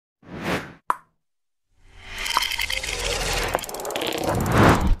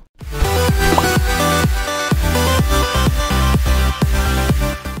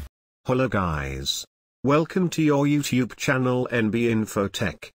Hello guys. Welcome to your YouTube channel NB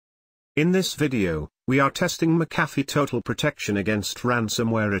InfoTech. In this video, we are testing McAfee Total Protection against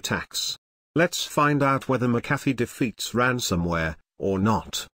ransomware attacks. Let's find out whether McAfee defeats ransomware, or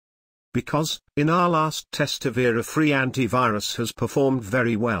not. Because, in our last test Avira free antivirus has performed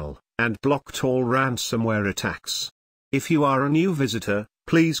very well, and blocked all ransomware attacks. If you are a new visitor,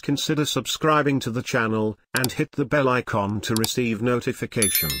 please consider subscribing to the channel, and hit the bell icon to receive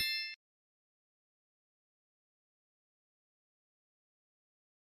notification.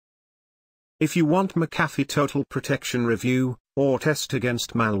 If you want McAfee Total Protection review, or test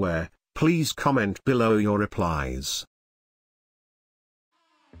against malware, please comment below your replies.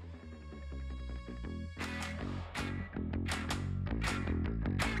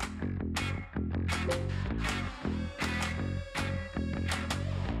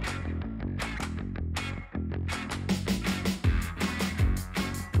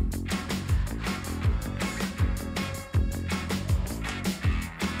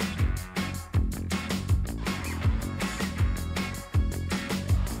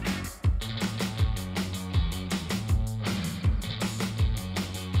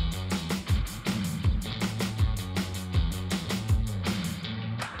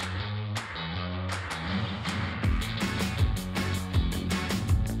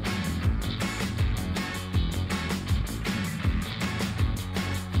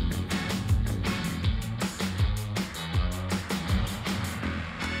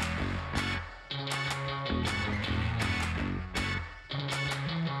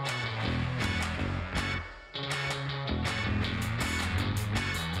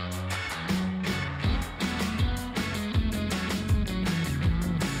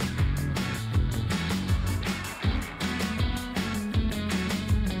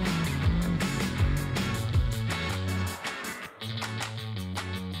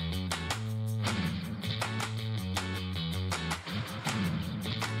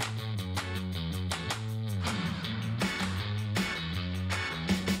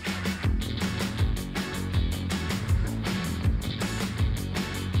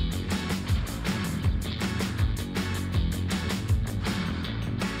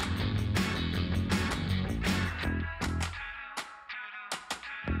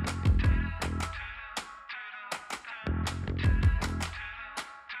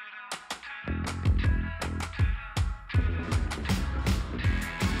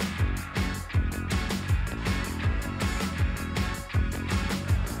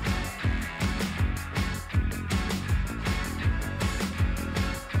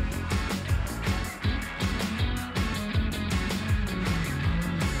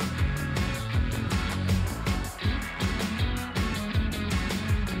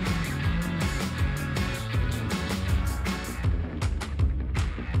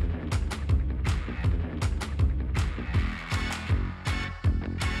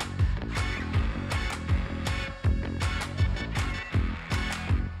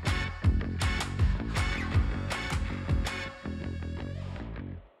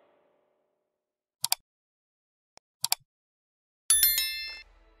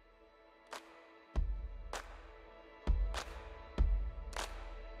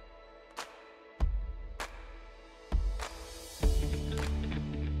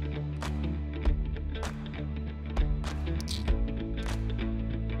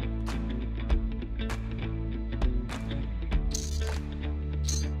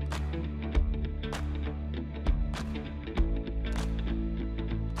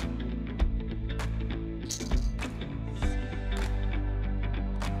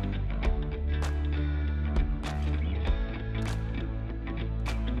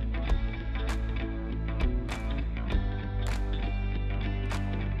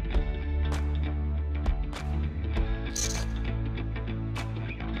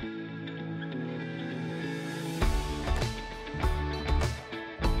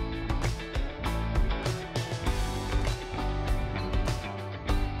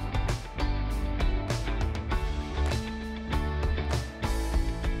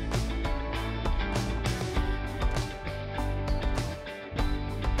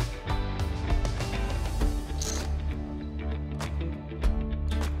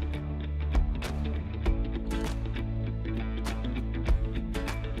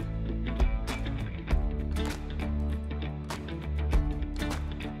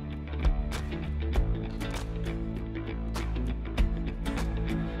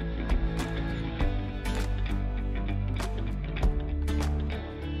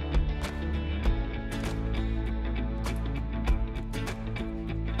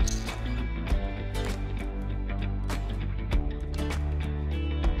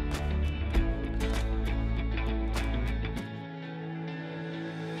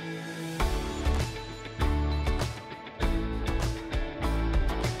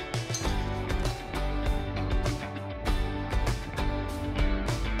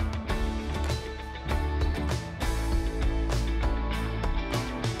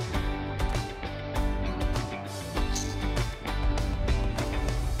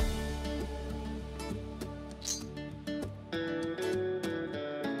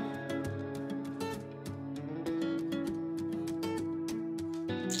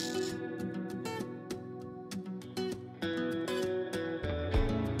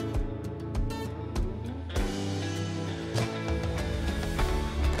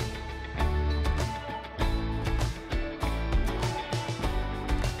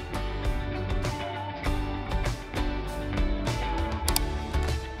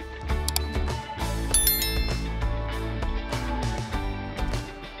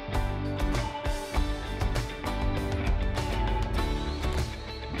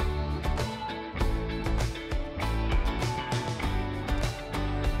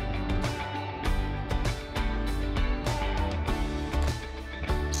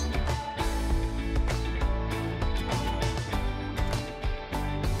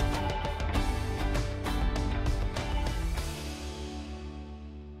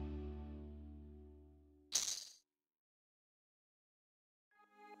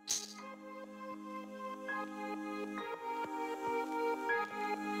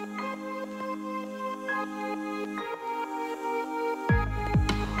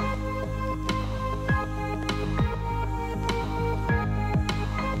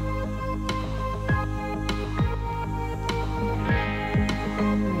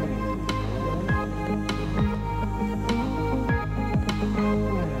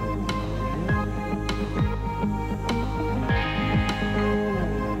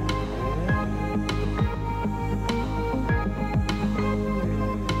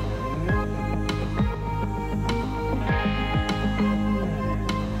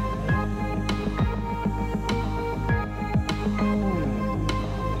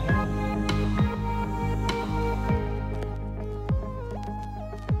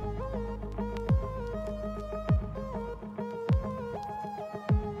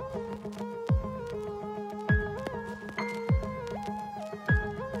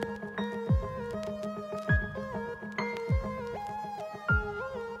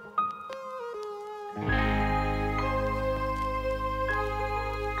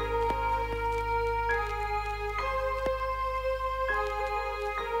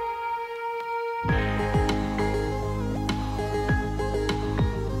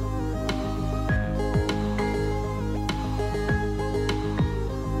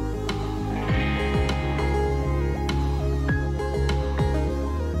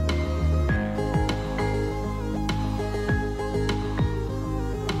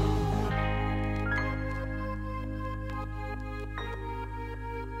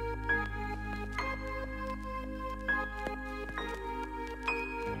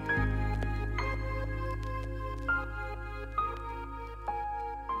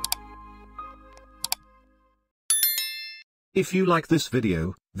 If you like this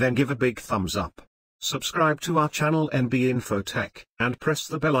video, then give a big thumbs up. Subscribe to our channel NB InfoTech, and press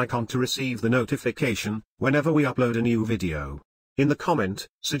the bell icon to receive the notification whenever we upload a new video. In the comment,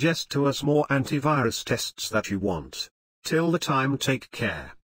 suggest to us more antivirus tests that you want. Till the time, take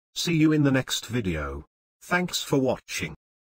care. See you in the next video. Thanks for watching.